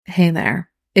Hey there.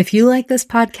 If you like this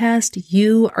podcast,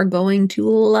 you are going to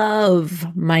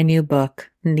love my new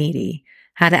book, Needy: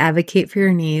 How to Advocate for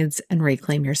Your Needs and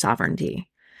Reclaim Your Sovereignty.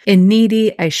 In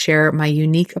Needy, I share my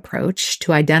unique approach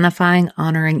to identifying,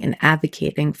 honoring, and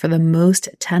advocating for the most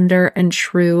tender and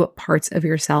true parts of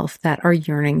yourself that are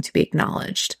yearning to be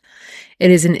acknowledged.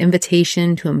 It is an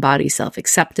invitation to embody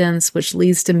self-acceptance, which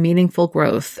leads to meaningful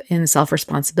growth in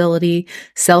self-responsibility,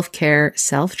 self-care,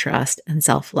 self-trust, and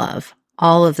self-love.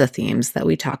 All of the themes that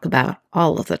we talk about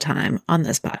all of the time on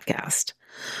this podcast.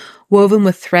 Woven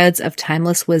with threads of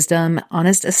timeless wisdom,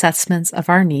 honest assessments of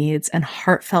our needs, and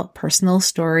heartfelt personal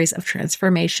stories of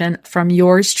transformation from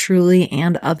yours truly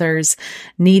and others,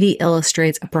 Needy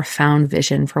illustrates a profound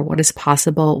vision for what is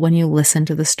possible when you listen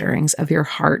to the stirrings of your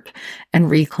heart and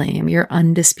reclaim your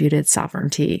undisputed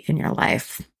sovereignty in your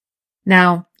life.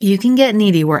 Now, you can get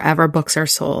Needy wherever books are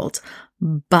sold,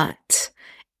 but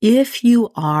if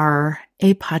you are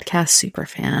a podcast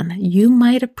superfan, you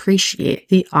might appreciate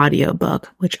the audiobook,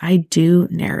 which I do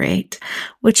narrate,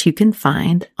 which you can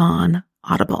find on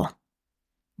Audible.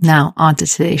 Now, on to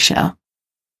today's show.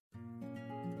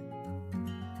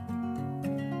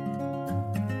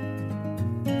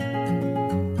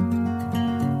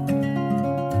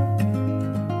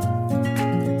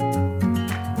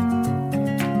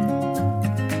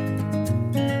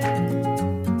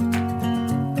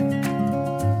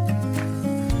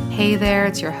 Hey there,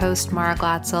 it's your host, Mara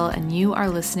Glatzel, and you are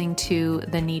listening to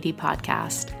the Needy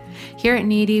Podcast. Here at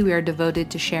Needy, we are devoted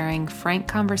to sharing frank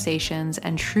conversations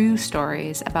and true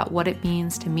stories about what it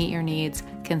means to meet your needs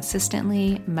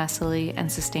consistently, messily, and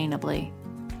sustainably.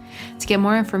 To get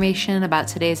more information about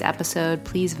today's episode,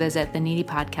 please visit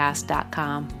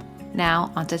theneedypodcast.com.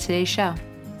 Now, onto today's show.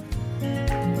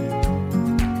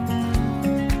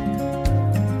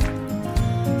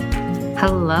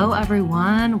 Hello,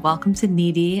 everyone. Welcome to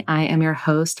Needy. I am your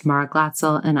host, Mara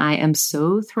Glatzel, and I am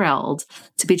so thrilled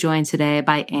to be joined today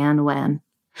by Anh Nguyen.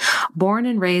 Born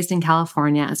and raised in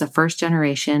California as a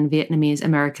first-generation Vietnamese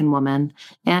American woman,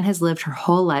 Anh has lived her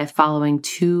whole life following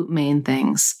two main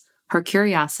things: her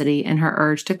curiosity and her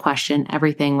urge to question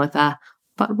everything with a,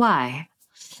 "but why?"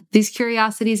 These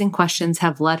curiosities and questions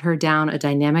have led her down a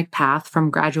dynamic path from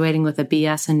graduating with a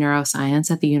BS in neuroscience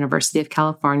at the University of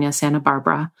California, Santa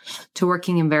Barbara, to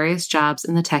working in various jobs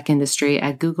in the tech industry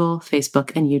at Google,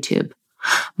 Facebook, and YouTube.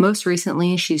 Most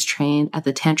recently, she's trained at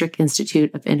the Tantric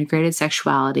Institute of Integrated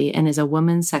Sexuality and is a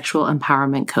women's sexual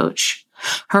empowerment coach.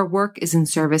 Her work is in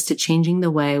service to changing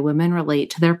the way women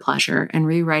relate to their pleasure and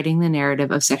rewriting the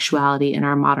narrative of sexuality in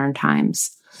our modern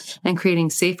times, and creating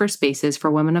safer spaces for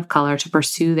women of color to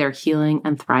pursue their healing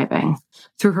and thriving.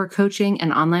 Through her coaching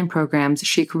and online programs,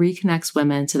 she reconnects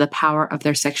women to the power of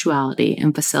their sexuality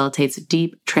and facilitates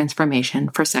deep transformation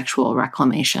for sexual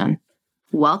reclamation.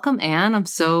 Welcome, Anh. I'm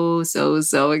so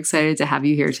excited to have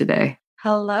you here today.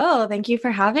 Hello. Thank you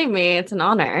for having me. It's an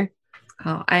honor.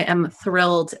 Oh, I am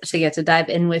thrilled to get to dive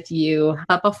in with you.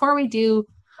 But before we do,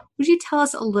 would you tell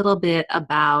us a little bit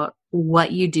about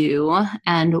what you do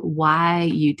and why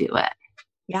you do it?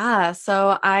 Yeah,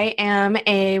 so I am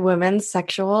a women's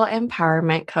sexual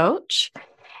empowerment coach.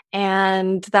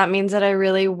 And that means that I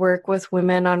really work with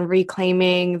women on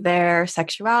reclaiming their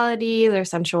sexuality, their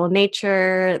sensual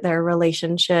nature, their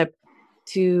relationship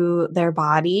to their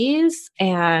bodies.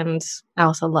 And I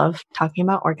also love talking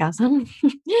about orgasm.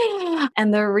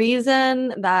 And the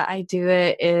reason that I do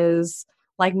it is,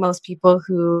 like most people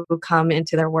who come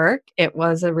into their work, it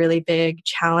was a really big,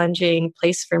 challenging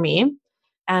place for me.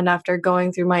 And after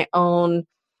going through my own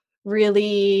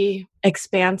really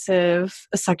expansive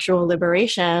sexual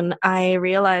liberation, I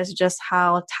realized just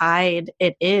how tied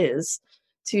it is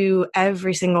to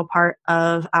every single part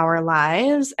of our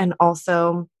lives, and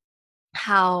also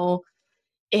how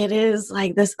it is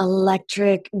like this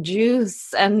electric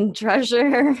juice and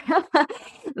treasure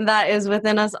that is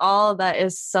within us all that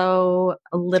is so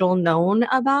little known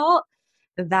about,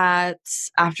 that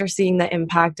after seeing the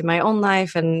impact in my own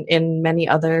life and in many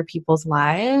other people's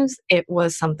lives, it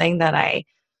was something that I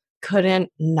couldn't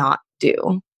not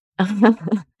do.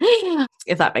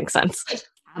 If that makes sense.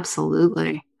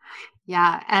 Absolutely.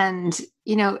 Yeah. And,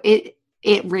 it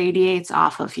radiates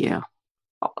off of you.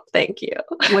 Oh, thank you.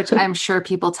 Which I'm sure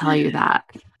people tell you that.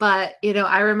 But,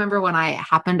 I remember when I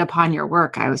happened upon your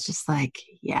work, I was just like,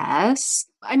 yes.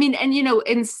 I mean, and,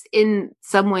 in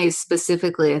some ways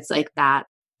specifically, it's like that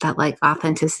like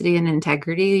authenticity and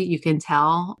integrity you can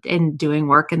tell in doing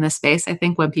work in this space. I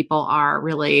think when people are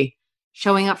really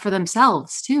showing up for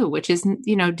themselves too, which is,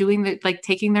 doing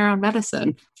taking their own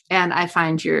medicine. And I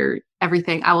find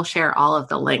everything. I will share all of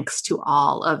the links to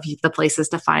all of the places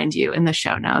to find you in the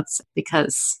show notes,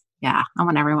 because Yeah, I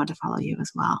want everyone to follow you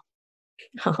as well.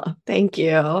 Oh, thank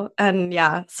you. And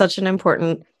yeah, such an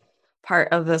important part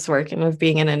of this work and of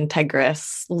being an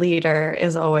integrous leader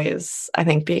is always, I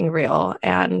think, being real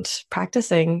and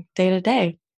practicing day to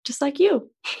day, just like you.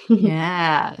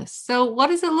 Yeah. So what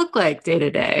does it look like day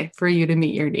to day for you to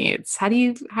meet your needs? How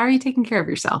are you taking care of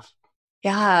yourself?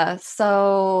 Yeah.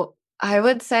 So I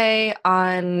would say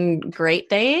on great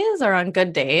days or on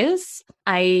good days,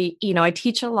 I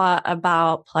teach a lot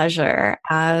about pleasure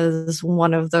as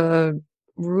one of the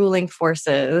ruling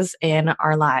forces in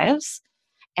our lives.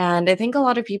 And I think a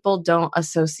lot of people don't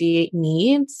associate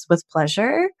needs with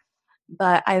pleasure.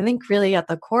 But I think really at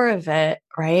the core of it,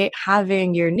 right,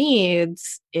 having your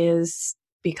needs is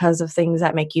because of things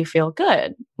that make you feel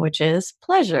good, which is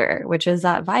pleasure, which is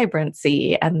that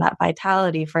vibrancy and that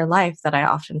vitality for life that I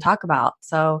often talk about.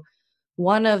 So,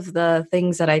 one of the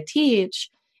things that I teach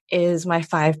is my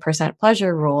 5%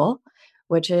 pleasure rule,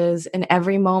 which is in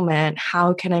every moment,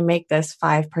 how can I make this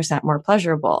 5% more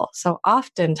pleasurable? So,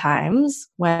 oftentimes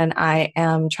when I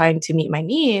am trying to meet my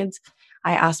needs,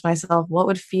 I ask myself, what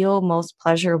would feel most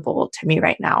pleasurable to me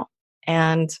right now?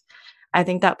 And I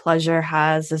think that pleasure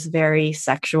has this very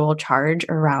sexual charge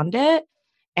around it.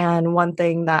 And one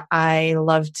thing that I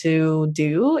love to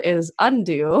do is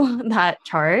undo that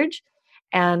charge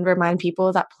and remind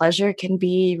people that pleasure can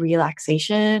be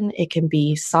relaxation, it can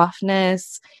be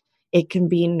softness, it can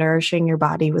be nourishing your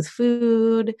body with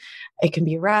food, it can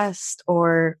be rest,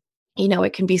 or,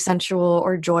 it can be sensual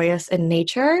or joyous in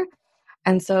nature.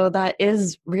 And so that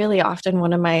is really often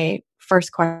one of my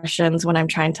first questions when I'm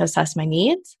trying to assess my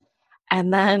needs.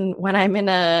 And then when I'm in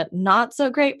a not so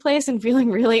great place and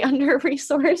feeling really under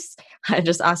resourced, I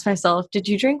just ask myself, did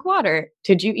you drink water?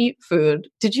 Did you eat food?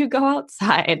 Did you go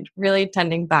outside? Really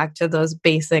tending back to those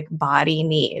basic body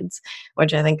needs,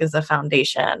 which I think is the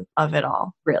foundation of it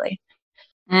all, really.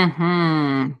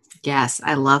 Yes,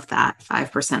 I love that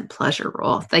 5% pleasure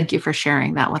rule. Thank you for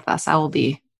sharing that with us. I will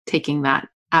be taking that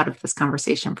out of this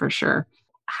conversation for sure.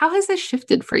 How has this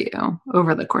shifted for you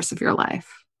over the course of your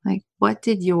life? Like what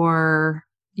did your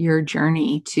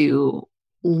journey to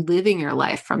living your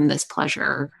life from this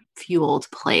pleasure fueled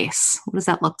place? What does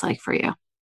that look like for you?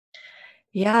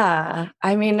 Yeah.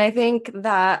 I mean, I think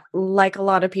that, like a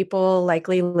lot of people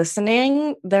likely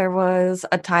listening, there was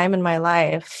a time in my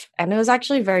life, and it was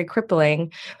actually very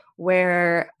crippling,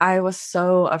 where I was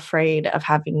so afraid of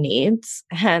having needs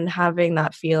and having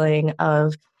that feeling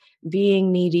of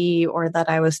being needy or that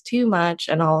I was too much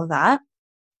and all of that.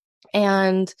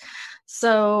 And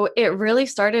so it really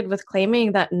started with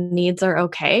claiming that needs are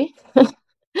okay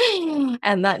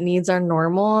and that needs are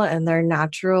normal and they're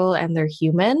natural and they're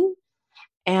human.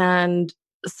 And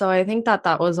so I think that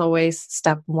that was always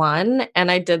step one.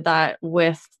 And I did that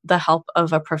with the help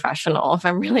of a professional. If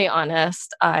I'm really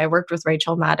honest, I worked with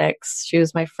Rachel Maddox. She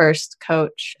was my first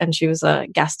coach and she was a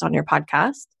guest on your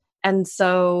podcast. And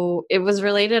so it was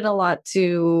related a lot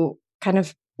to kind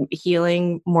of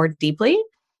healing more deeply.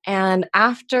 And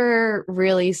after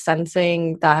really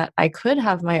sensing that I could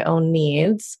have my own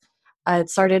needs, it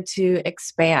started to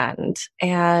expand.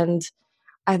 And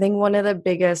I think one of the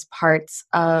biggest parts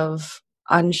of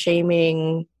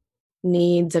unshaming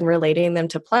needs and relating them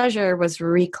to pleasure was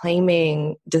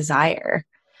reclaiming desire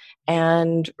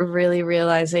and really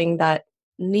realizing that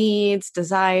needs,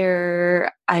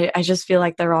 desire, I just feel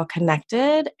like they're all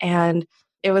connected. And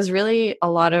it was really a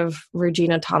lot of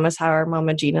Regina Thomas Howard,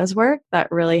 Mama Gina's work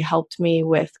that really helped me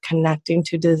with connecting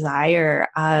to desire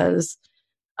as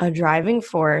a driving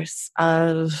force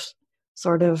of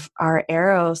sort of our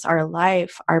eros, our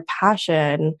life, our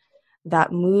passion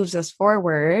that moves us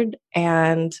forward.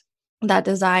 And that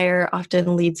desire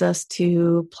often leads us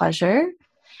to pleasure.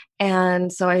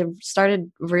 And so I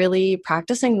started really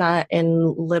practicing that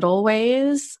in little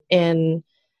ways, in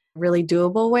really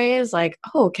doable ways, like,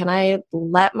 oh, can I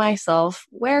let myself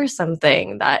wear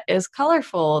something that is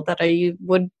colorful that I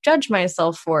would judge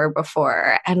myself for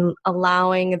before? And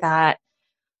allowing that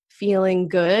feeling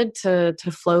good to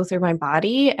flow through my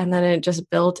body, and then it just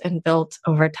built and built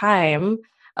over time,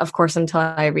 of course, until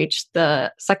I reached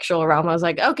the sexual realm. I was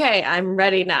like, okay, I'm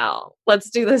ready now, let's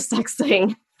do this sex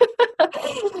thing.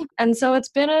 And so it's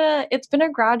been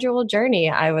a gradual journey,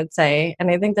 I would say,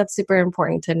 and I think that's super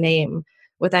important to name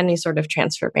with any sort of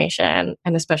transformation,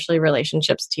 and especially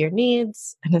relationships to your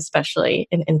needs, and especially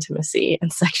in intimacy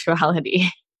and sexuality.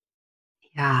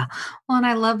 Yeah. Well, and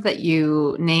I love that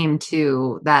you named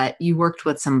too that you worked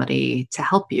with somebody to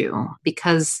help you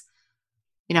because,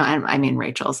 and I mean,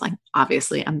 Rachel's like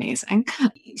obviously amazing.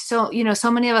 So,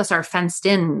 so many of us are fenced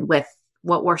in with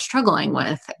what we're struggling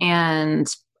with. And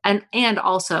And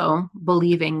also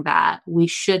believing that we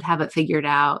should have it figured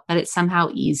out, that it's somehow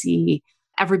easy.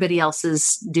 Everybody else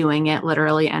is doing it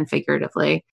literally and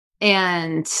figuratively.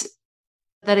 And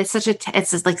that it's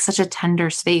it's just like such a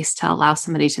tender space to allow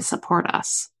somebody to support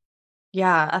us.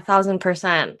 Yeah,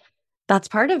 1,000%. That's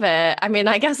part of it. I mean,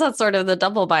 I guess that's sort of the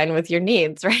double bind with your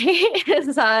needs, right?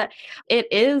 Is that it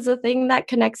is a thing that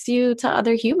connects you to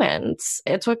other humans.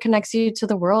 It's what connects you to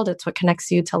the world. It's what connects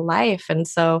you to life. And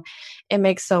so it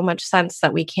makes so much sense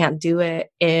that we can't do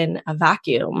it in a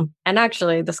vacuum. And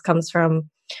actually, this comes from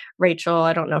Rachel.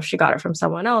 I don't know if she got it from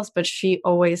someone else, but she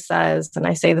always says, and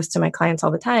I say this to my clients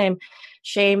all the time,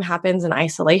 shame happens in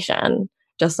isolation,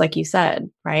 just like you said,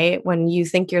 right? When you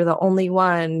think you're the only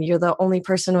one, you're the only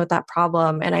person with that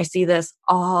problem. And I see this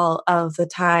all of the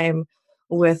time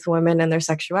with women and their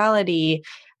sexuality.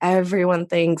 Everyone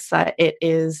thinks that it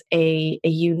is a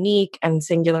unique and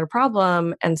singular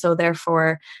problem. And so,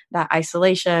 therefore, that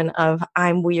isolation of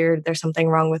I'm weird, there's something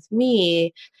wrong with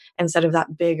me, instead of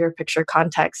that bigger picture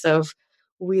context of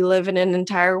we live in an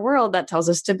entire world that tells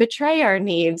us to betray our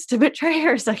needs, to betray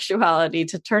our sexuality,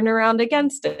 to turn around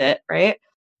against it, right?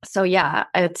 So yeah,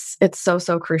 it's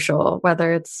so crucial,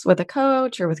 whether it's with a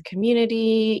coach or with a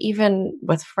community, even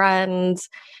with friends,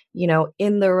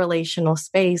 in the relational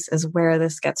space is where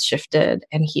this gets shifted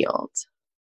and healed.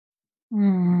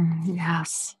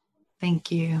 Yes.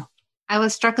 Thank you. I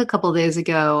was struck a couple of days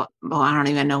ago. Well, I don't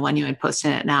even know when you had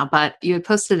posted it now, but you had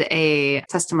posted a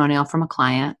testimonial from a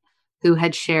client who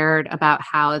had shared about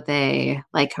how they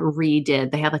they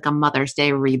had like a Mother's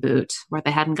Day reboot where they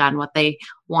hadn't gotten what they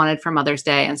wanted for Mother's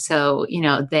Day. And so,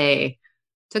 they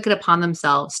took it upon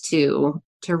themselves to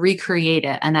recreate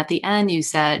it. And at the end, you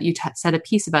said, said a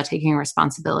piece about taking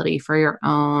responsibility for your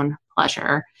own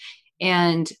pleasure.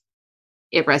 And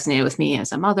it resonated with me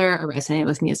as a mother, it resonated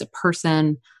with me as a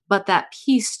person. But that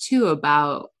piece too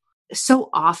about so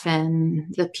often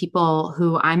the people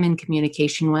who I'm in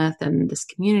communication with and this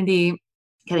community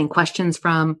getting questions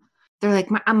from, they're like,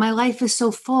 my life is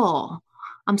so full.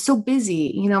 I'm so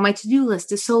busy. My to-do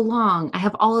list is so long. I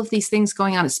have all of these things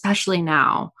going on, especially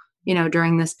now,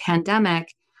 during this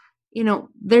pandemic.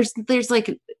 There's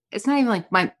like, it's not even like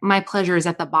my pleasure is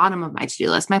at the bottom of my to-do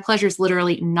list. My pleasure is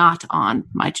literally not on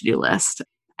my to-do list.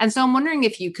 And so I'm wondering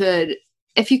if you could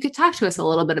talk to us a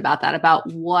little bit about that,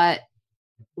 about what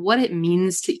it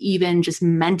means to even just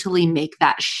mentally make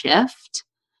that shift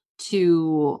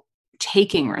to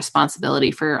taking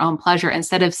responsibility for your own pleasure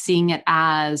instead of seeing it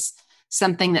as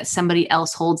something that somebody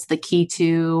else holds the key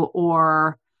to,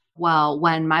 or, well,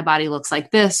 when my body looks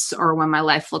like this, or when my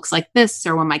life looks like this,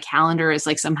 or when my calendar is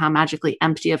like somehow magically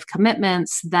empty of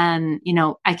commitments, then,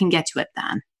 I can get to it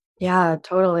then. Yeah,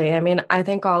 totally. I mean, I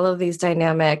think all of these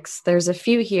dynamics, there's a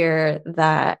few here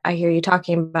that I hear you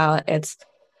talking about. It's,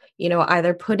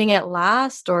 either putting it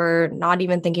last or not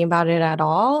even thinking about it at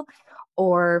all,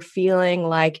 or feeling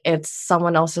like it's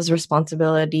someone else's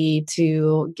responsibility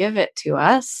to give it to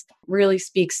us, really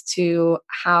speaks to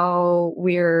how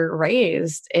we're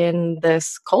raised in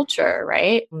this culture,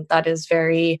 right? That is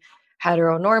very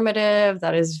heteronormative,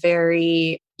 that is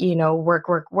very, work,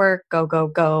 work, work, go, go,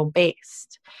 go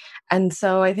based. And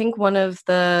so I think one of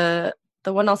the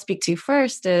one I'll speak to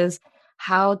first is,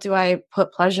 how do I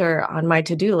put pleasure on my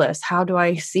to-do list? How do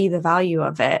I see the value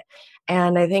of it?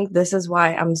 And I think this is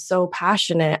why I'm so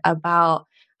passionate about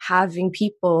having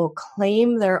people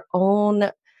claim their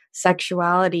own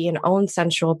sexuality and own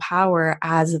sensual power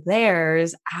as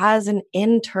theirs, as an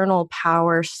internal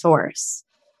power source.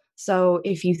 So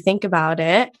if you think about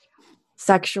it,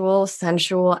 sexual,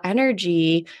 sensual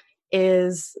energy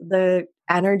is the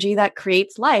energy that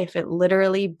creates life. It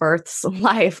literally births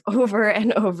life over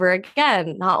and over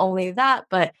again. Not only that,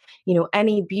 but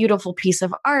any beautiful piece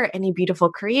of art, any beautiful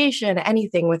creation,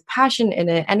 anything with passion in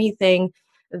it, anything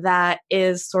that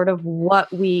is sort of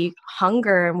what we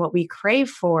hunger and what we crave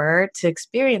for to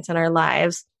experience in our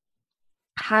lives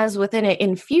has within it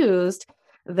infused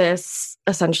this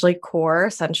essentially core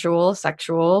sensual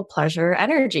sexual pleasure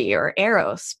energy, or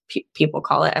eros, people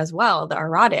call it as well, the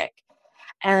erotic.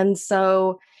 And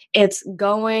so it's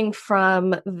going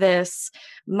from this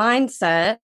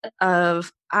mindset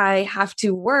of I have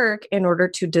to work in order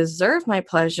to deserve my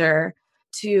pleasure,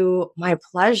 to my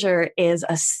pleasure is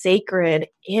a sacred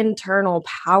internal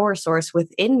power source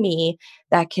within me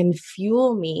that can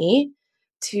fuel me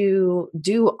to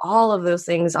do all of those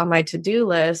things on my to-do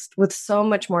list with so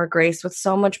much more grace, with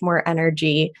so much more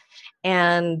energy,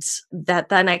 and that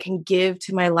then I can give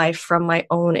to my life from my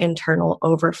own internal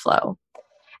overflow.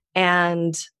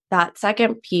 And that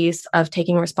second piece of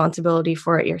taking responsibility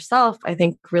for it yourself, I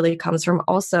think really comes from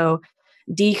also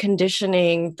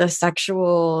deconditioning the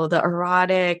sexual, the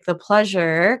erotic, the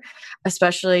pleasure,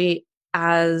 especially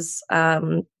as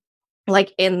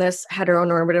like in this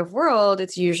heteronormative world,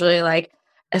 it's usually like,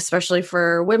 especially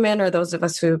for women or those of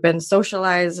us who've been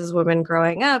socialized as women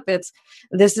growing up, it's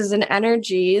this is an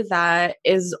energy that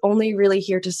is only really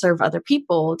here to serve other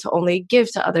people, to only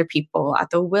give to other people at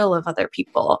the will of other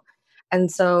people.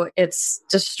 And so it's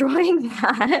destroying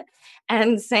that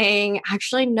and saying,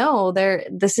 actually, no,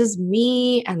 this is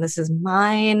me and this is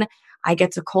mine. I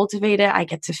get to cultivate it, I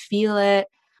get to feel it.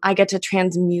 I get to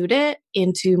transmute it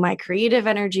into my creative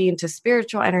energy, into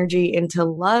spiritual energy, into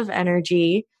love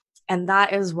energy. And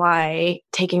that is why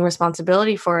taking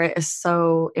responsibility for it is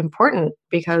so important,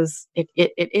 because it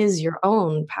is your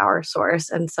own power source.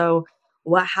 And so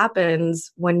what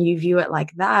happens when you view it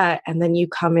like that, and then you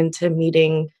come into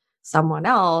meeting someone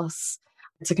else,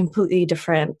 it's a completely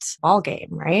different ball game,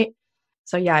 right?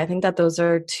 So yeah, I think that those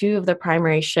are two of the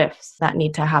primary shifts that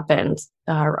need to happen.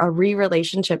 A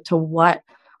re-relationship to what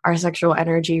our sexual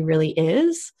energy really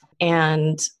is,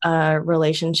 and a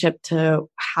relationship to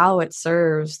how it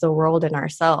serves the world and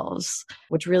ourselves,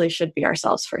 which really should be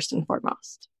ourselves first and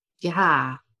foremost.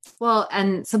 Yeah. Well,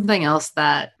 and something else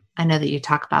that I know that you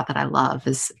talk about that I love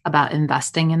is about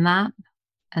investing in that,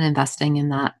 and investing in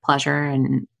that pleasure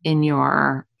and in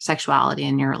your sexuality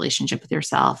and your relationship with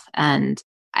yourself. And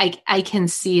I can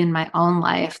see in my own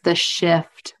life the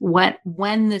shift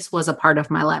when this was a part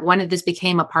of my life, when this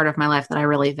became a part of my life that I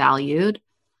really valued.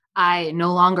 I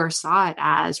no longer saw it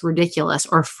as ridiculous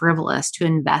or frivolous to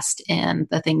invest in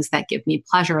the things that give me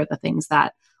pleasure, the things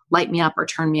that light me up or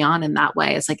turn me on in that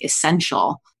way. It's like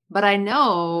essential. But I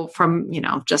know from,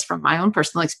 just from my own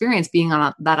personal experience being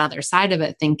on that other side of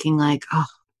it, thinking like, oh,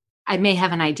 I may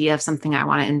have an idea of something I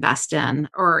want to invest in,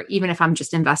 or even if I'm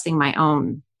just investing my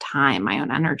own time, my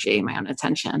own energy, my own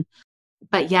attention.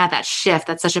 But yeah, that shift,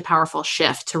 that's such a powerful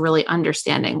shift to really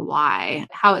understanding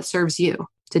how it serves you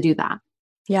to do that.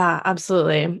 Yeah,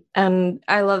 absolutely. And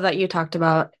I love that you talked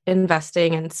about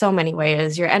investing in so many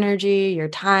ways, your energy, your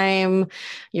time,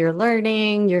 your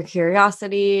learning, your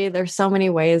curiosity. There's so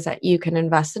many ways that you can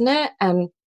invest in it. And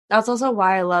that's also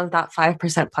why I love that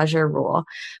 5% pleasure rule,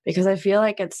 because I feel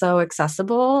like it's so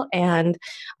accessible. And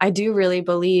I do really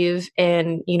believe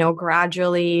in,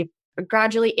 gradually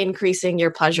increasing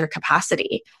your pleasure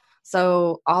capacity.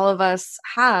 So all of us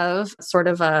have sort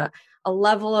of a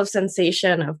level of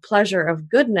sensation of pleasure, of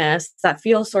goodness that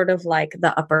feels sort of like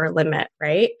the upper limit,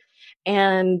 right?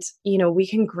 And, we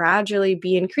can gradually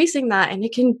be increasing that, and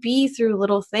it can be through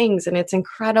little things. And it's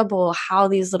incredible how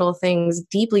these little things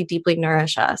deeply, deeply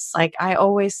nourish us. Like I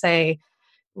always say,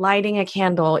 lighting a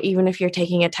candle, even if you're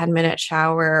taking a 10-minute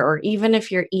shower, or even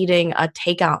if you're eating a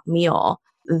takeout meal,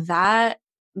 that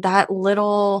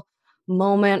little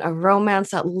moment of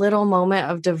romance, that little moment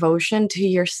of devotion to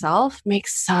yourself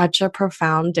makes such a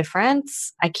profound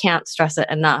difference. I can't stress it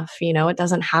enough. It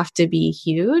doesn't have to be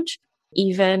huge.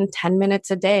 Even 10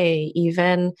 minutes a day,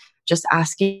 even just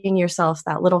asking yourself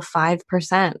that little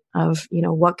 5% of,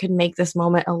 what could make this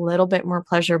moment a little bit more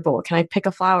pleasurable? Can I pick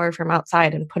a flower from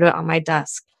outside and put it on my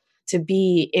desk? To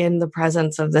be in the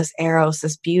presence of this eros,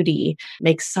 this beauty,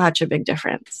 makes such a big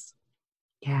difference.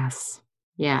 Yes.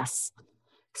 Yes.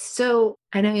 So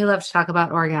I know you love to talk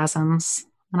about orgasms,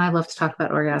 and I love to talk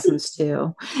about orgasms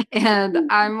too.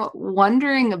 And I'm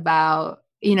wondering about,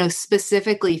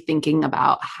 specifically thinking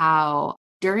about how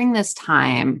during this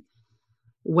time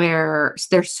where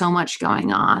there's so much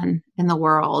going on in the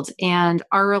world and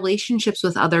our relationships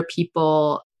with other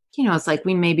people, it's like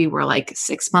we're like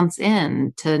 6 months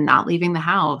in to not leaving the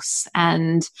house,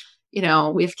 and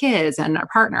we have kids and our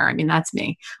partner. I mean, that's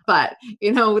me. But,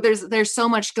 there's so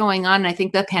much going on. And I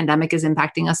think the pandemic is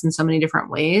impacting us in so many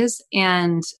different ways.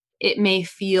 And it may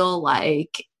feel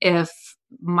like if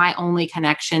my only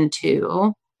connection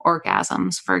to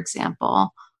orgasms, for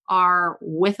example, are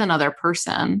with another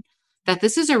person, that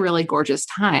this is a really gorgeous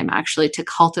time actually to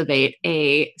cultivate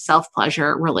a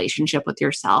self-pleasure relationship with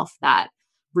yourself that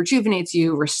rejuvenates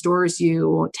you, restores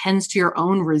you, tends to your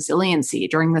own resiliency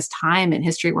during this time in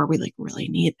history where we like really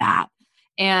need that.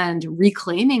 And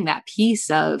reclaiming that piece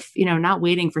of, not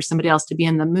waiting for somebody else to be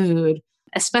in the mood,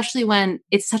 especially when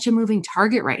it's such a moving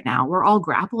target right now. We're all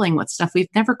grappling with stuff we've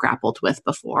never grappled with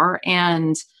before.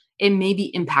 And it may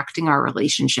be impacting our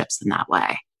relationships in that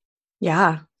way.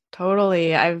 Yeah,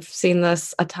 totally. I've seen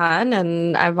this a ton,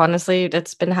 and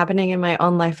it's been happening in my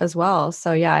own life as well.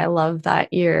 So yeah, I love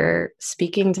that you're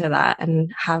speaking to that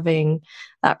and having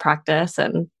that practice,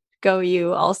 and go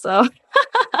you also.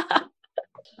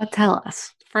 But tell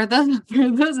us. for those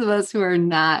of us who are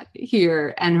not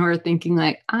here and who are thinking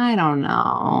like, I don't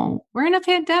know, we're in a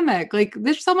pandemic. Like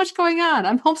there's so much going on.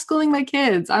 I'm homeschooling my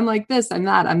kids. I'm like this, I'm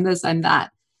that, I'm this, I'm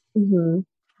that. Mm-hmm.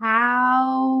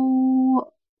 How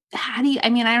do you, I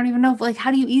mean, I don't even know if like,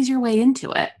 how do you ease your way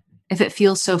into it if it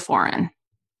feels so foreign?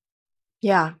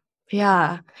 Yeah.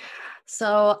 Yeah.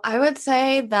 So I would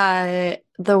say that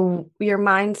your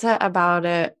mindset about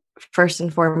it first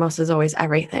and foremost is always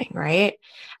everything, right?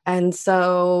 And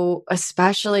so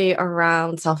especially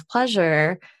around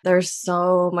self-pleasure, there's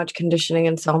so much conditioning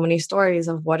and so many stories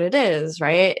of what it is,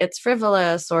 right? It's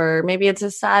frivolous, or maybe it's a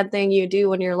sad thing you do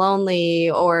when you're lonely,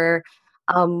 or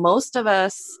most of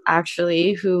us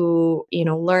actually who,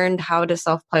 learned how to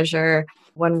self-pleasure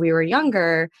when we were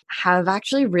younger have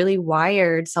actually really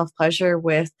wired self-pleasure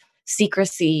with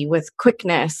secrecy, with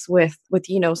quickness, with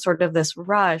sort of this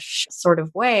rush sort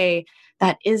of way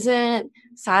that isn't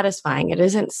satisfying, it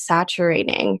isn't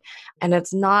saturating, and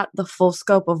it's not the full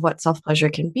scope of what self-pleasure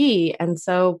can be. And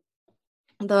so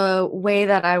the way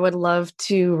that I would love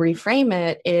to reframe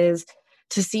it is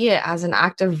to see it as an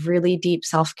act of really deep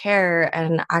self-care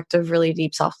and an act of really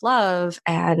deep self-love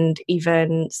and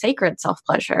even sacred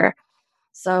self-pleasure.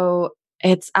 So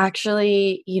it's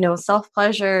actually, self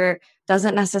pleasure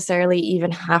doesn't necessarily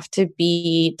even have to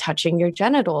be touching your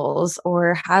genitals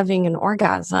or having an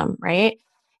orgasm, right?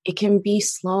 It can be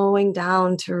slowing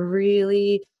down to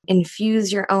really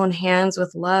infuse your own hands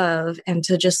with love and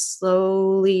to just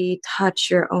slowly touch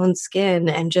your own skin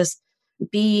and just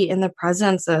be in the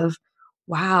presence of,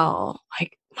 wow,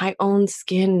 like my own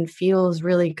skin feels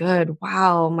really good.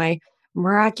 Wow, my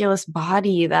miraculous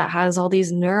body that has all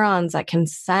these neurons that can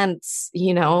sense,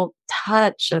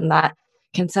 touch and that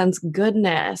can sense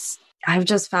goodness. I've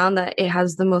just found that it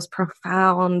has the most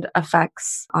profound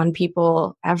effects on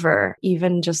people ever,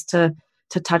 even just to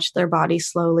touch their body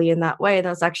slowly in that way. That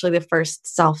was actually the first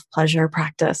self-pleasure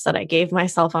practice that I gave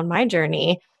myself on my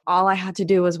journey. All I had to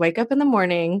do was wake up in the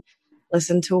morning,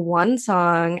 listen to one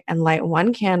song and light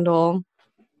one candle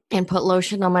and put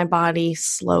lotion on my body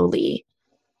slowly.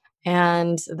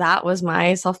 And that was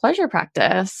my self pleasure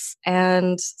practice.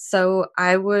 And so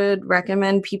I would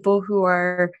recommend people who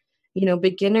are,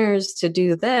 beginners to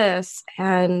do this.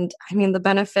 And I mean, the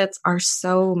benefits are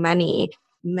so many.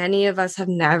 Many of us have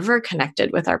never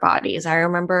connected with our bodies. I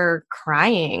remember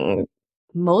crying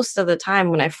most of the time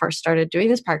when I first started doing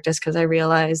this practice because I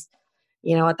realized,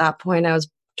 at that point I was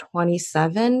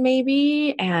 27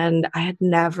 maybe, and I had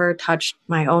never touched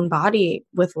my own body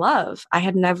with love. I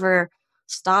had never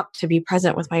stopped to be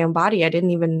present with my own body. I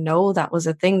didn't even know that was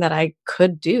a thing that I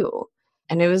could do.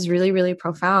 And it was really, really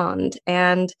profound.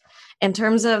 And in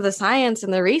terms of the science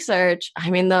and the research, I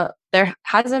mean, there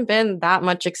hasn't been that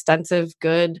much extensive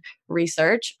good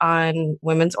research on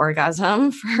women's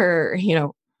orgasm for,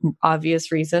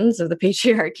 obvious reasons of the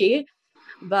patriarchy.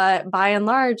 But by and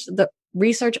large, the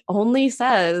research only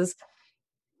says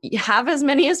have as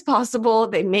many as possible.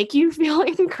 They make you feel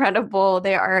incredible.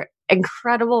 They are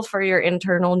incredible for your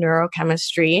internal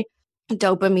neurochemistry.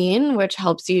 Dopamine, which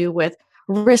helps you with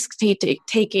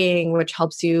taking, which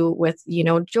helps you with,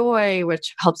 joy,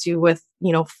 which helps you with,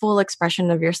 full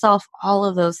expression of yourself, all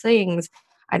of those things.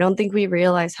 I don't think we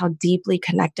realize how deeply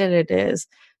connected it is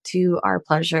to our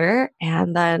pleasure.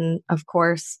 And then, of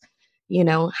course,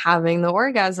 having the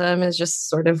orgasm is just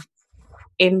sort of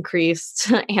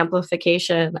increased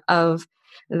amplification of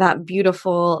that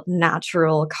beautiful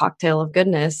natural cocktail of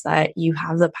goodness that you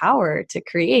have the power to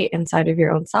create inside of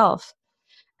your own self.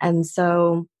 And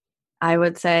so I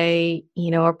would say,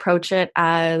 approach it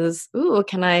as, ooh,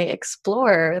 can I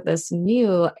explore this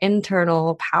new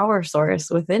internal power source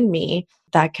within me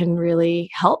that can really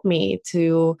help me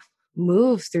to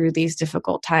move through these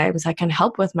difficult times, that can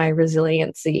help with my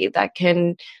resiliency, that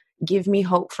can give me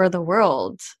hope for the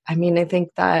world. I mean, I think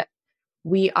that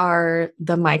we are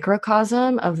the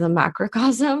microcosm of the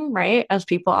macrocosm, right? As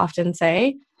people often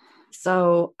say.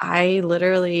 So I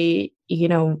literally,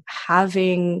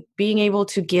 being able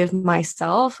to give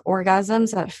myself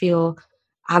orgasms that feel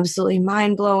absolutely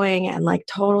mind blowing and like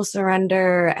total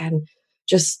surrender and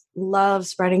just love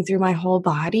spreading through my whole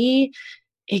body,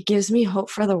 it gives me hope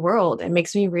for the world. It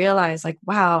makes me realize, like,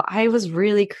 wow, I was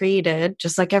really created,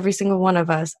 just like every single one of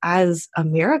us, as a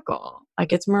miracle.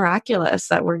 Like, it's miraculous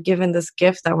that we're given this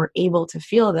gift, that we're able to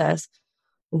feel this.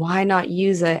 Why not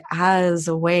use it as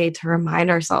a way to remind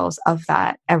ourselves of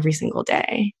that every single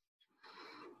day?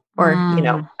 Or,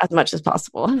 as much as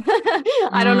possible.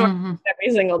 I don't know,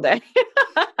 every single day.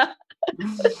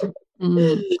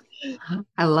 Mm.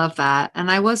 I love that. And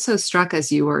I was so struck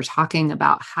as you were talking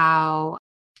about how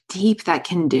deep that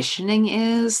conditioning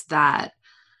is that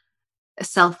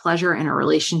self-pleasure in a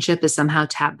relationship is somehow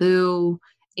taboo.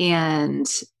 And,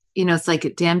 it's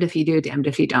like damned if you do, damned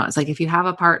if you don't. It's like if you have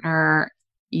a partner,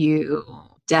 you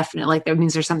definitely, like, that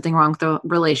means there's something wrong with the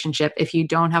relationship. If you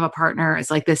don't have a partner, it's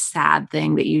like this sad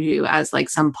thing that you do as like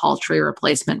some paltry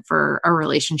replacement for a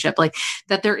relationship. Like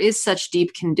that there is such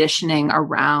deep conditioning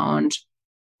around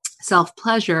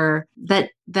self-pleasure that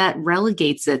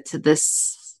relegates it to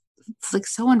this. It's like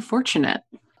so unfortunate.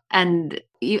 And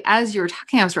as you were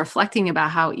talking, I was reflecting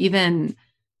about how, even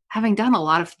having done a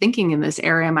lot of thinking in this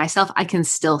area myself, I can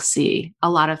still see a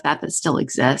lot of that still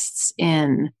exists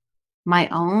in my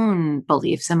own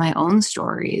beliefs and my own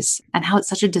stories, and how it's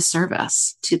such a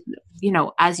disservice to,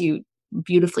 as you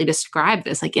beautifully describe,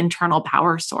 this like internal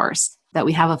power source that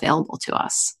we have available to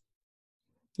us.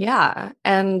 Yeah.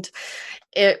 And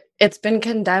it's been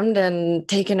condemned and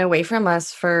taken away from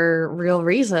us for real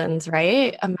reasons,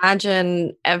 right?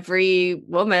 Imagine every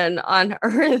woman on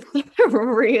earth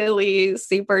really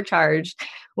supercharged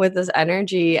with this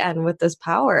energy and with this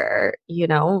power.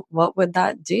 What would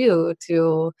that do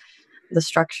to the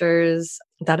structures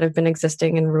that have been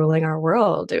existing and ruling our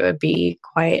world? It would be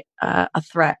quite a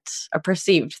threat, a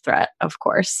perceived threat, of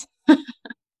course.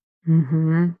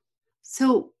 Mm-hmm.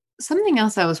 So something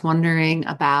else I was wondering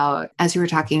about as you were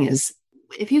talking is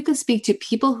if you could speak to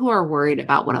people who are worried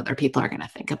about what other people are going to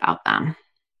think about them.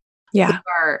 Yeah. Who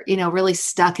are, really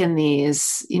stuck in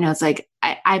these, it's like,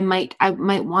 I might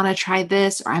want to try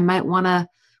this, or I might want to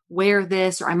wear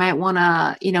this, or I might want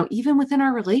to, even within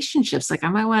our relationships, like I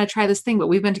might want to try this thing, but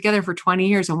we've been together for 20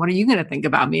 years. And what are you going to think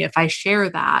about me if I share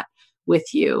that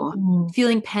with you?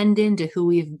 Feeling penned into who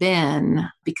we've been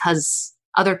because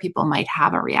other people might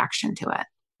have a reaction to it.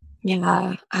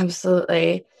 Yeah,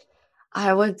 absolutely.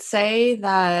 I would say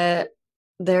that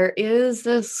there is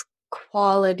this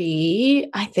quality,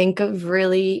 I think, of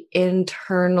really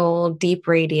internal deep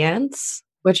radiance,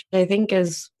 which I think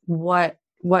is what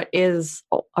is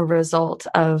a result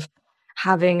of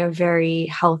having a very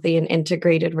healthy and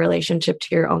integrated relationship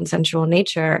to your own sensual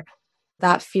nature.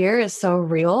 That fear is so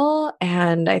real,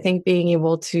 and I think being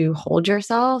able to hold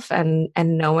yourself and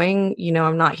knowing,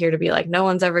 I'm not here to be like, no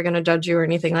one's ever going to judge you or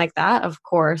anything like that, of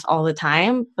course, all the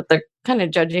time, but they're kind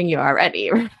of judging you already,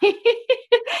 right?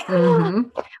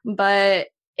 Mm-hmm. But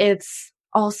it's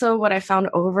also what I found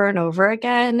over and over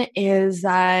again is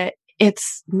that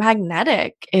it's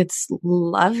magnetic, it's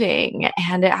loving,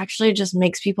 and it actually just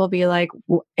makes people be like,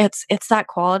 it's that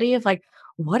quality of like,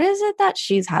 what is it that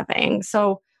she's having?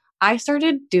 So I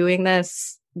started doing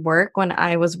this work when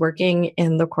I was working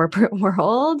in the corporate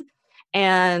world.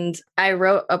 And I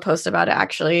wrote a post about it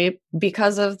actually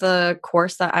because of the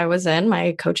course that I was in,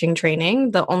 my coaching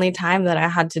training. The only time that I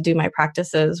had to do my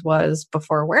practices was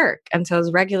before work. And so I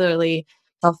was regularly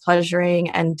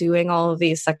self-pleasuring and doing all of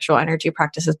these sexual energy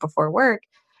practices before work.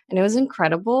 And it was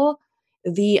incredible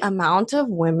the amount of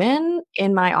women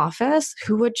in my office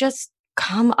who would just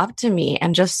come up to me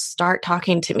and just start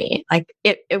talking to me. Like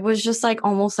it was just like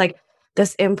almost like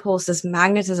this impulse, this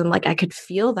magnetism, like I could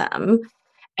feel them.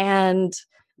 And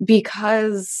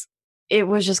because it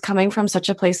was just coming from such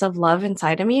a place of love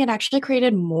inside of me, it actually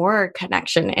created more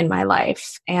connection in my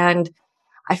life. And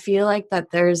I feel like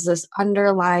that there's this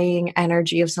underlying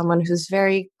energy of someone who's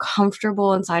very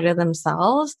comfortable inside of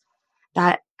themselves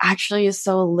that actually is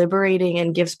so liberating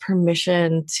and gives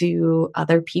permission to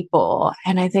other people.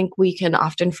 And I think we can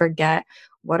often forget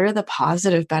what are the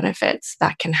positive benefits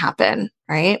that can happen,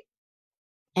 right?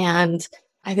 And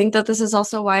I think that this is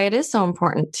also why it is so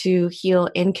important to heal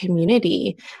in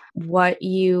community. What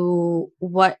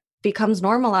becomes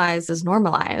normalized is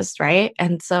normalized, right?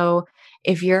 And so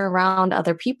if you're around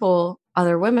other people,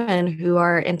 other women who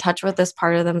are in touch with this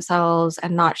part of themselves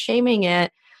and not shaming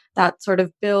it, that sort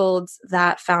of builds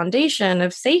that foundation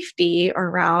of safety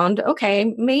around,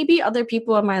 okay, maybe other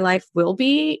people in my life will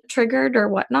be triggered or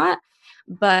whatnot,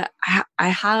 but I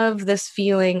have this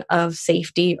feeling of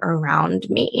safety around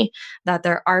me, that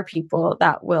there are people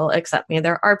that will accept me.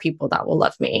 There are people that will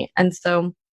love me. And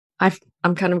so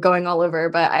I'm kind of going all over,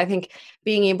 but I think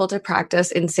being able to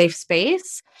practice in safe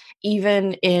space,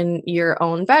 even in your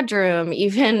own bedroom,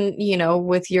 even,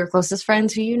 with your closest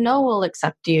friends who will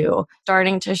accept you,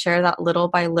 starting to share that little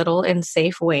by little in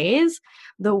safe ways.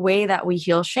 The way that we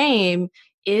heal shame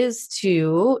is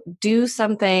to do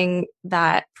something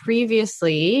that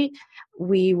previously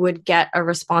we would get a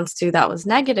response to that was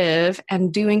negative,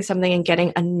 and doing something and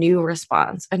getting a new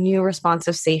response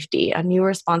of safety, a new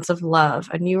response of love,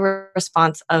 a new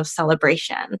response of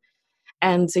celebration.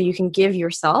 And so you can give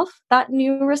yourself that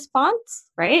new response,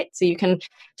 right? So you can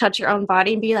touch your own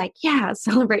body and be like, yeah,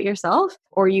 celebrate yourself.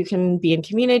 Or you can be in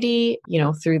community,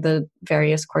 through the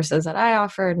various courses that I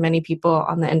offer and many people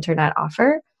on the internet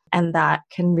offer. And that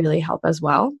can really help as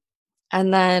well.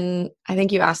 And then I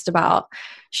think you asked about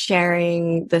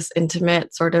sharing this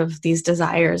intimate sort of these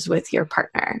desires with your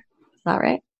partner. Is that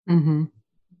right? Mm-hmm.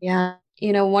 Yeah.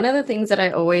 One of the things that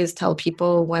I always tell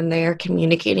people when they are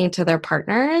communicating to their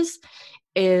partners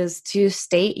is to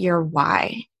state your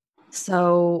why.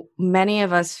 So many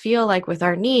of us feel like with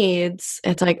our needs,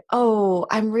 it's like, oh,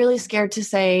 I'm really scared to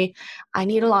say I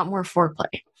need a lot more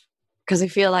foreplay because I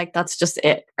feel like that's just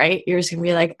it, right? You're just gonna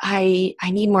be like, I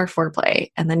need more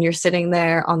foreplay. And then you're sitting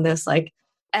there on this like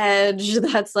edge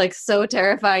that's like so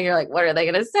terrifying. You're like, what are they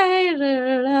gonna say? Da,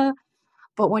 da, da.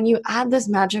 But when you add this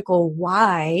magical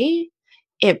why,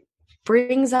 it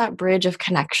brings that bridge of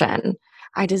connection.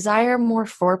 I desire more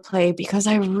foreplay because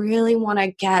I really want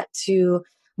to get to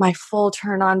my full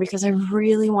turn on, because I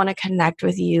really want to connect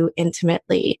with you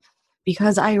intimately,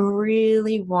 because I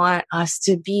really want us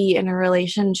to be in a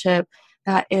relationship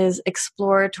that is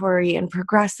exploratory and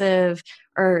progressive,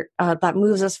 or that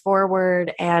moves us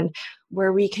forward, and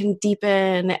where we can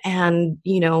deepen and,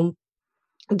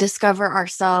 discover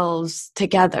ourselves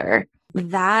together.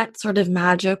 That sort of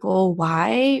magical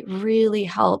why really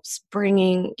helps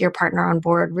bringing your partner on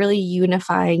board, really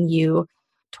unifying you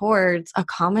towards a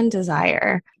common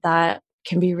desire that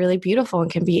can be really beautiful and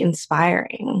can be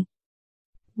inspiring.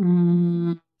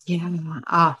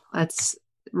 Yeah. That's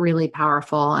really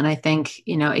powerful. And I think,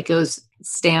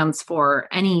 stands for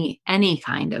any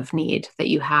kind of need that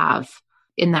you have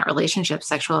in that relationship,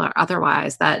 sexual or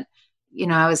otherwise. That,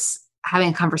 I was having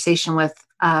a conversation with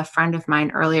a friend of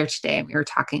mine earlier today, and we were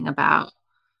talking about,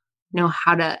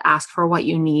 how to ask for what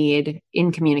you need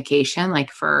in communication,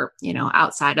 like for,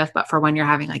 outside of, but for when you're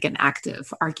having like an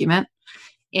active argument.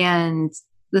 And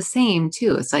the same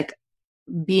too, it's like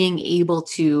being able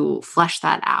to flesh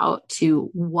that out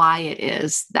to why it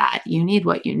is that you need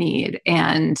what you need.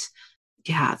 And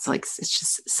yeah, it's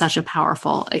just such a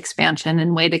powerful expansion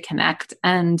and way to connect.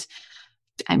 And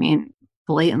I mean,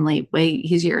 blatantly way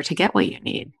easier to get what you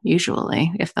need,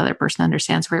 usually, if the other person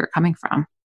understands where you're coming from.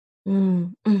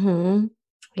 Mm-hmm.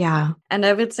 Yeah. And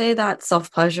I would say that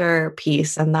self-pleasure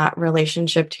piece and that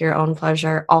relationship to your own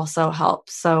pleasure also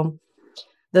helps. So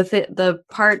the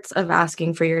parts of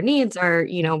asking for your needs are,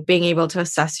 being able to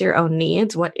assess your own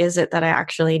needs. What is it that I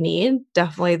actually need?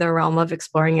 Definitely the realm of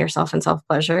exploring yourself and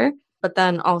self-pleasure. But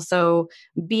then also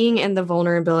being in the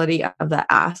vulnerability of the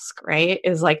ask, right,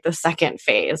 is like the second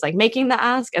phase, like making the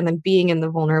ask and then being in the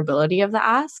vulnerability of the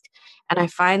ask. And I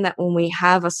find that when we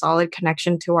have a solid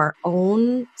connection to our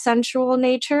own sensual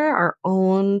nature, our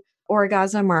own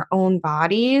orgasm, our own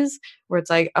bodies, where it's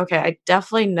like, okay, I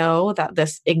definitely know that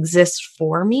this exists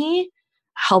for me,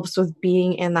 helps with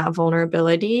being in that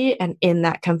vulnerability and in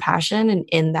that compassion and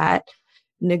in that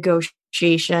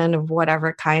negotiation of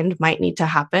whatever kind might need to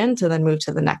happen to then move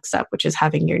to the next step, which is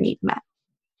having your need met.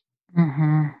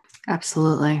 Mm-hmm.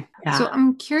 Absolutely. Yeah. So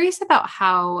I'm curious about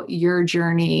how your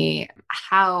journey,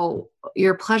 how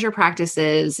your pleasure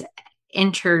practices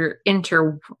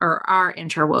are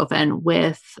interwoven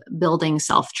with building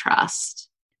self-trust.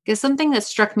 Because something that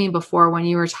struck me before when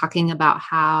you were talking about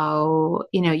how,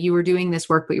 you were doing this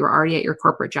work, but you were already at your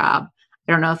corporate job.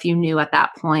 I don't know if you knew at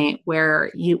that point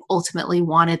where you ultimately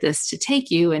wanted this to take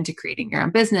you into creating your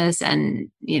own business and,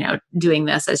 doing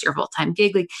this as your full-time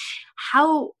gig. Like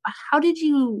how did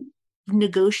you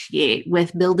negotiate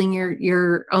with building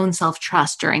your own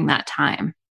self-trust during that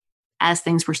time as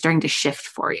things were starting to shift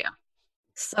for you?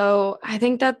 So I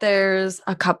think that there's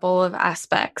a couple of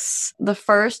aspects. The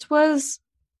first was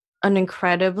an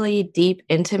incredibly deep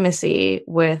intimacy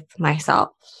with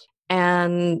myself.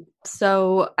 And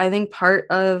so I think part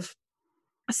of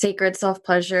sacred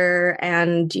self-pleasure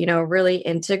and, really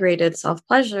integrated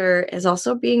self-pleasure is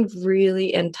also being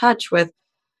really in touch with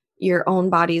your own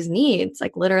body's needs,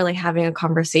 like literally having a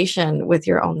conversation with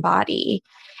your own body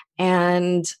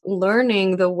and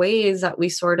learning the ways that we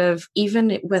sort of,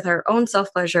 even with our own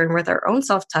self-pleasure and with our own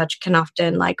self-touch, can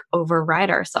often like override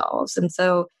ourselves. And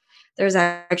so there's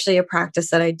actually a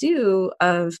practice that I do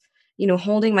of,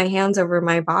 holding my hands over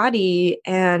my body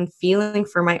and feeling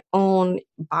for my own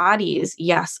body's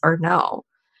yes or no,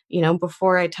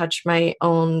 before I touch my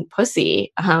own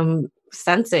pussy,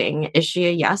 sensing, is she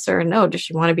a yes or a no? Does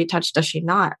she want to be touched? Does she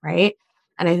not? Right.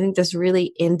 And I think this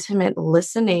really intimate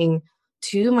listening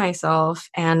to myself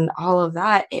and all of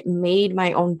that, it made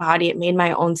my own body, it made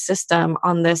my own system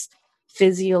on this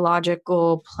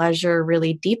physiological pleasure,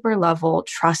 really deeper level,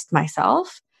 trust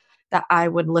myself. that I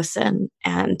would listen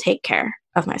and take care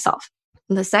of myself.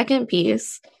 The second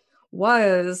piece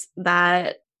was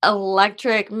that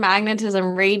electric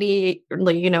magnetism radiating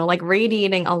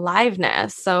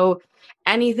aliveness. So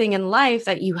anything in life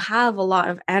that you have a lot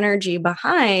of energy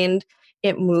behind,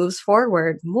 it moves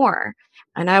forward more.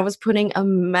 And I was putting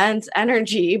immense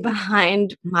energy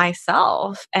behind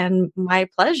myself and my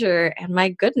pleasure and my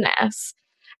goodness.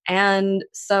 And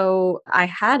so I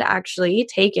had actually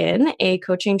taken a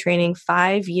coaching training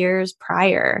 5 years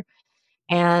prior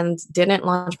and didn't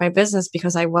launch my business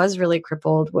because I was really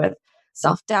crippled with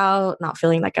self doubt, not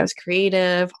feeling like I was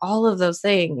creative, all of those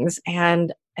things.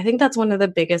 And I think that's one of the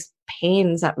biggest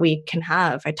pains that we can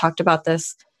have. I talked about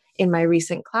this in my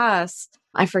recent class.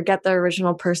 I forget the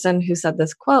original person who said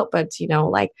this quote, but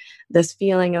like this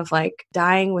feeling of like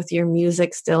dying with your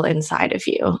music still inside of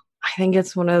you. I think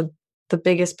it's one of the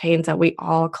biggest pains that we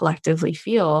all collectively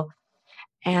feel.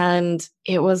 And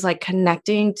it was like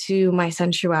connecting to my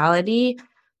sensuality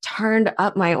turned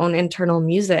up my own internal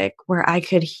music where I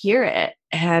could hear it.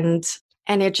 And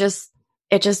it just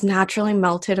naturally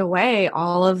melted away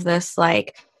all of this,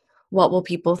 like, what will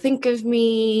people think of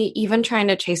me? Even trying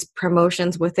to chase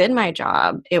promotions within my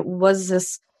job. It was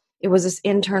this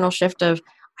internal shift of,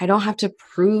 I don't have to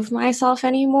prove myself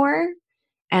anymore.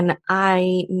 And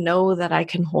I know that I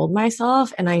can hold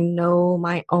myself, and I know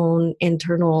my own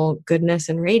internal goodness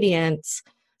and radiance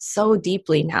so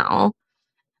deeply now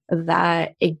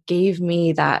that it gave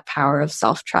me that power of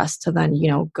self-trust to then,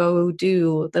 go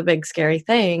do the big scary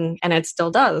thing. And it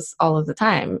still does all of the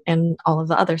time, and all of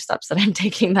the other steps that I'm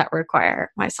taking that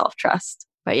require my self-trust.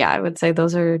 But yeah, I would say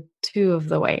those are two of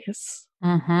the ways.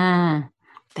 Mm-hmm.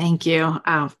 Thank you.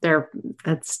 Oh,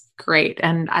 that's great.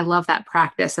 And I love that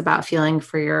practice about feeling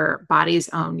for your body's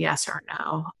own yes or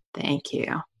no. Thank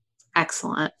you.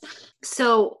 Excellent.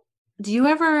 So, do you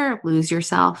ever lose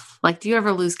yourself? Like, do you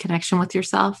ever lose connection with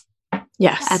yourself?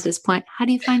 Yes. At this point, how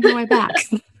do you find your way back?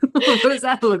 What does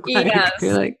that look like? Yes.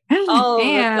 You're like, All the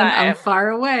and time. I'm far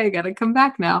away. Got to come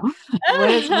back now.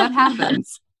 What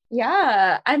happens?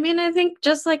 Yeah. I mean, I think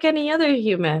just like any other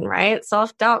human, right?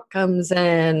 Self-doubt comes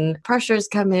in, pressures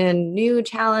come in, new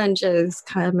challenges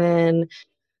come in,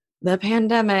 the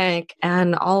pandemic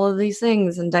and all of these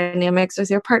things, and dynamics with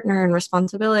your partner and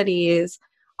responsibilities,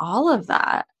 all of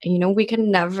that. We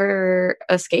can never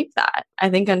escape that. I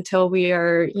think until we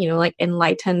are, like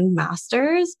enlightened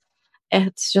masters,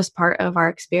 it's just part of our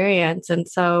experience. And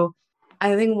so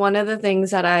I think one of the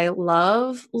things that I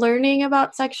love learning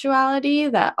about sexuality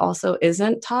that also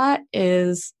isn't taught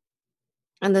is,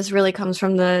 and this really comes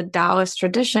from the Taoist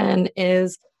tradition,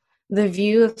 is the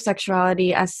view of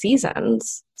sexuality as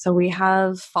seasons. So we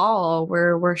have fall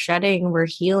where we're shedding, we're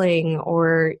healing,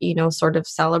 or, sort of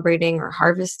celebrating or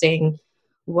harvesting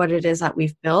what it is that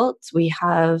we've built. We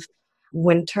have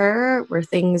winter where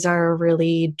things are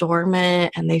really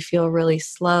dormant and they feel really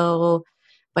slow.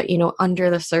 But, under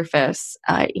the surface,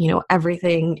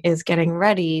 everything is getting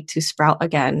ready to sprout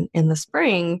again in the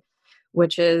spring,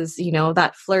 which is,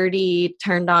 that flirty,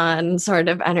 turned on sort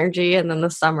of energy. And then the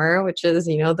summer, which is,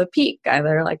 the peak,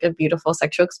 either like a beautiful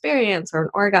sexual experience or an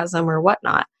orgasm or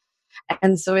whatnot.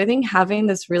 And so I think having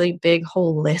this really big,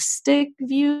 holistic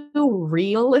view,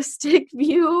 realistic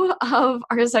view of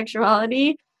our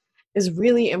sexuality is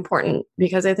really important,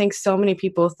 because I think so many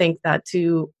people think that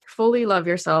to fully love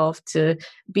yourself, to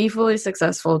be fully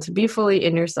successful, to be fully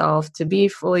in yourself, to be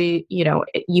fully,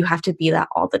 you have to be that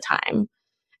all the time.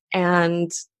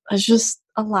 And it's just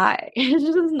a lie. It's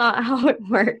just not how it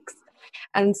works.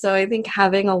 And so I think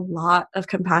having a lot of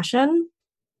compassion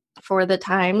for the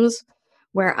times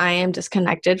where I am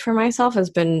disconnected from myself has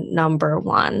been number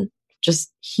one.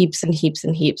 Just heaps and heaps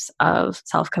and heaps of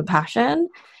self-compassion.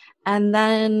 And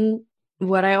then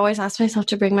what I always ask myself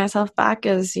to bring myself back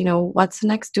is, what's the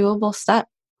next doable step?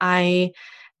 I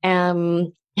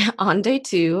am on day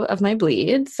 2 of my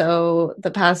bleed. So the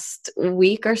past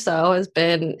week or so has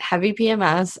been heavy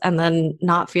PMS and then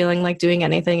not feeling like doing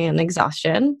anything and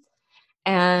exhaustion.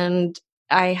 And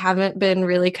I haven't been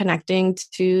really connecting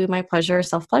to my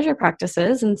self-pleasure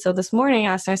practices. And so this morning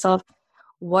I asked myself,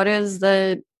 what is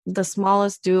the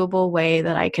smallest doable way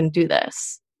that I can do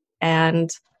this? And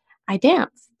I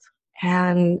danced.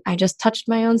 And I just touched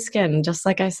my own skin. Just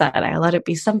like I said, I let it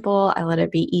be simple. I let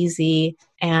it be easy.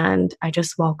 And I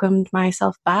just welcomed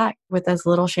myself back with as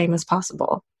little shame as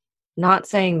possible. Not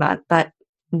saying that that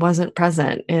wasn't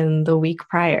present in the week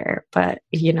prior, but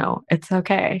it's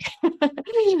okay.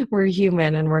 We're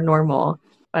human and we're normal.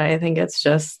 But I think it's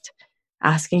just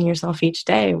asking yourself each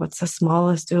day, what's the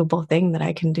smallest doable thing that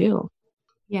I can do?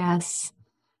 Yes.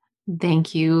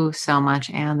 Thank you so much,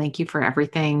 Anne. Thank you for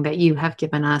everything that you have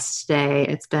given us today.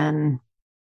 It's been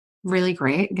really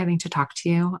great getting to talk to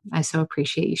you. I so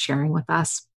appreciate you sharing with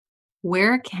us.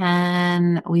 Where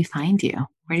can we find you?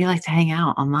 Where do you like to hang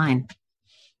out online?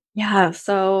 Yeah,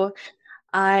 so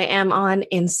I am on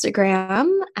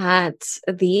Instagram at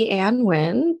the Ann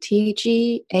Nguyen,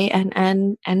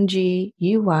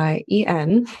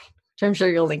 TGANNNGUYEN, which I'm sure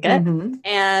you'll link it. Mm-hmm.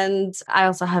 And I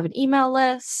also have an email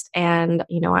list, and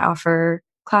I offer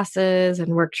classes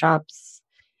and workshops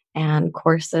and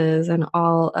courses and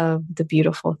all of the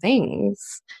beautiful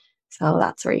things. So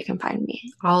that's where you can find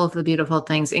me. All of the beautiful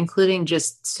things, including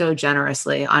just so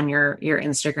generously on your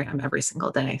Instagram every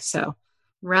single day. So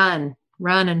run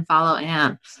and follow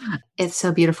Anne. It's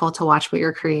so beautiful to watch what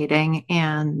you're creating.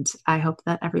 And I hope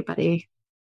that everybody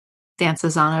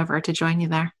dances on over to join you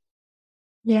there.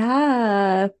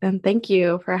 Yeah, and thank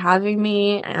you for having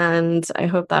me. And I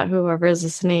hope that whoever is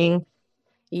listening,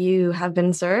 you have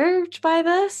been served by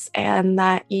this and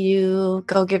that you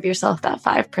go give yourself that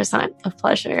 5% of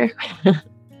pleasure.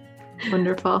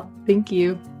 Wonderful. Thank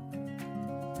you.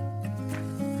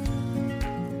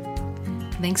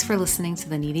 Thanks for listening to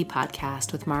the Needy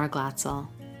Podcast with Mara Glatzel.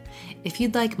 If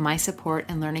you'd like my support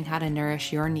in learning how to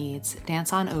nourish your needs,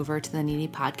 dance on over to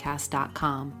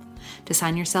theneedypodcast.com to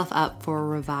sign yourself up for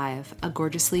Revive, a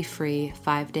gorgeously free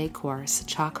 5-day course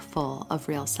chock full of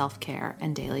real self-care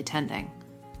and daily tending.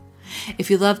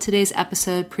 If you loved today's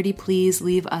episode, pretty please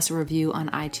leave us a review on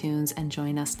iTunes and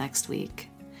join us next week.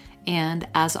 And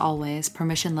as always,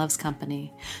 permission loves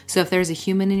company. So if there's a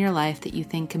human in your life that you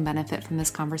think can benefit from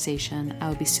this conversation, I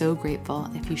would be so grateful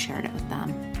if you shared it with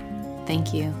them.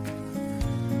 Thank you.